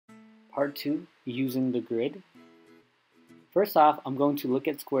Part 2, using the grid. First off, I'm going to look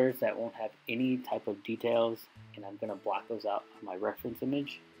at squares that won't have any type of details, and I'm going to block those out on my reference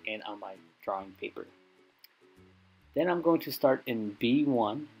image and on my drawing paper. Then I'm going to start in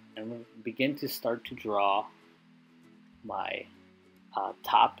B1 and begin to start to draw my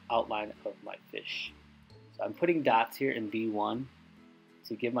top outline of my fish. So I'm putting dots here in B1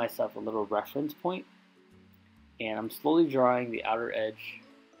 to give myself a little reference point, and I'm slowly drawing the outer edge,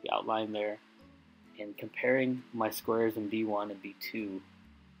 the outline there, and comparing my squares in B1 and B2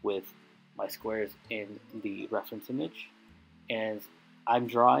 with my squares in the reference image. And as I'm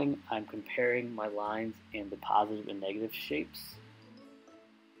drawing, I'm comparing my lines and the positive and negative shapes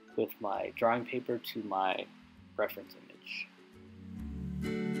with my drawing paper to my reference image.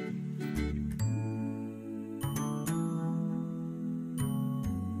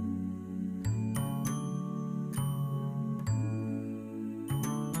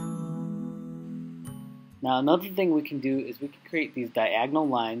 Now another thing we can do is we can create these diagonal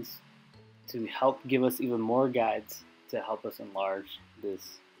lines to help give us even more guides to help us enlarge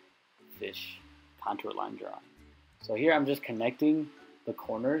this fish contour line drawing. So here I'm just connecting the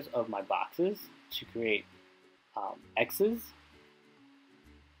corners of my boxes to create X's,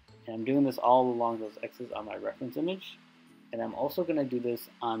 and I'm doing this all along those X's on my reference image, and I'm also going to do this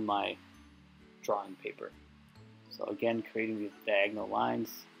on my drawing paper. So again, creating these diagonal lines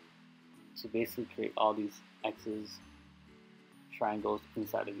to basically create all these X's, triangles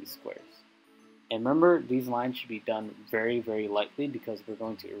inside of these squares. And remember, these lines should be done very, very lightly because we're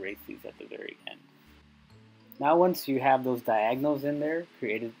going to erase these at the very end. Now once you have those diagonals in there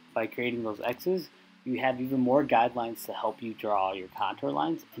created by creating those X's, you have even more guidelines to help you draw your contour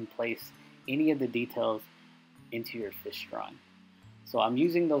lines and place any of the details into your fish drawing. So I'm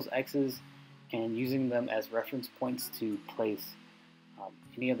using those X's and using them as reference points to place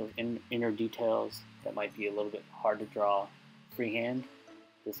any of those inner details that might be a little bit hard to draw freehand.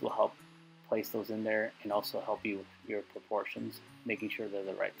 This will help place those in there and also help you with your proportions, making sure they're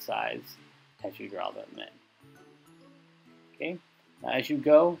the right size as you draw them in. Okay, now as you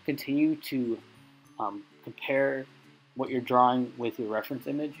go, continue to compare what you're drawing with your reference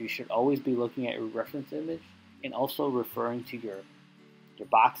image. You should always be looking at your reference image and also referring to your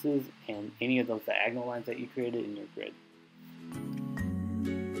boxes and any of those diagonal lines that you created in your grid.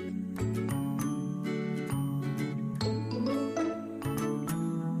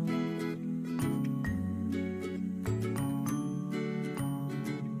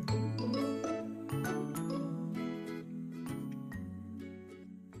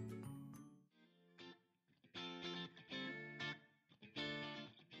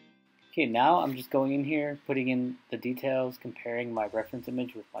 Okay, now I'm just going in here, putting in the details, comparing my reference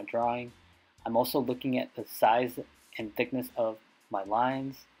image with my drawing. I'm also looking at the size and thickness of my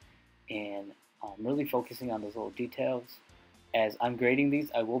lines and really focusing on those little details. As I'm grading these,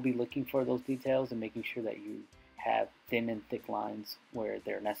 I will be looking for those details and making sure that you have thin and thick lines where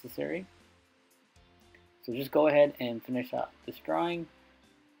they're necessary. So just go ahead and finish out this drawing.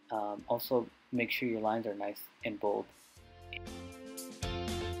 Also make sure your lines are nice and bold.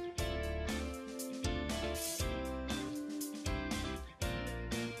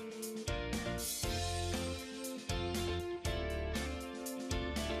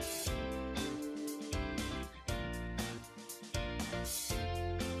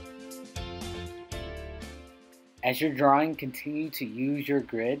 As you're drawing, continue to use your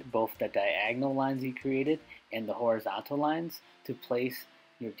grid, both the diagonal lines you created and the horizontal lines, to place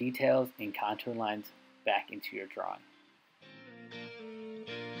your details and contour lines back into your drawing.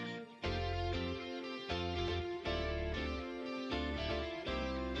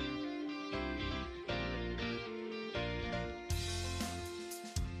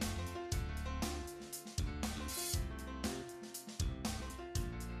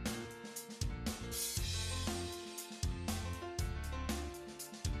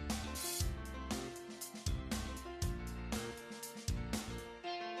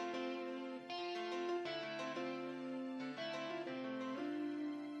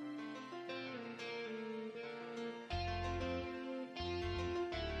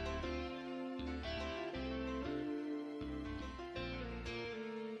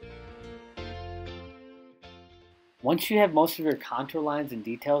 Once you have most of your contour lines and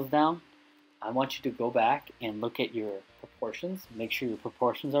details down, I want you to go back and look at your proportions. Make sure your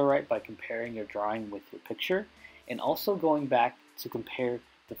proportions are right by comparing your drawing with your picture, and also going back to compare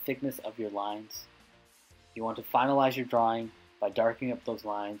the thickness of your lines. You want to finalize your drawing by darkening up those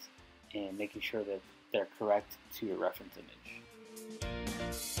lines and making sure that they're correct to your reference image.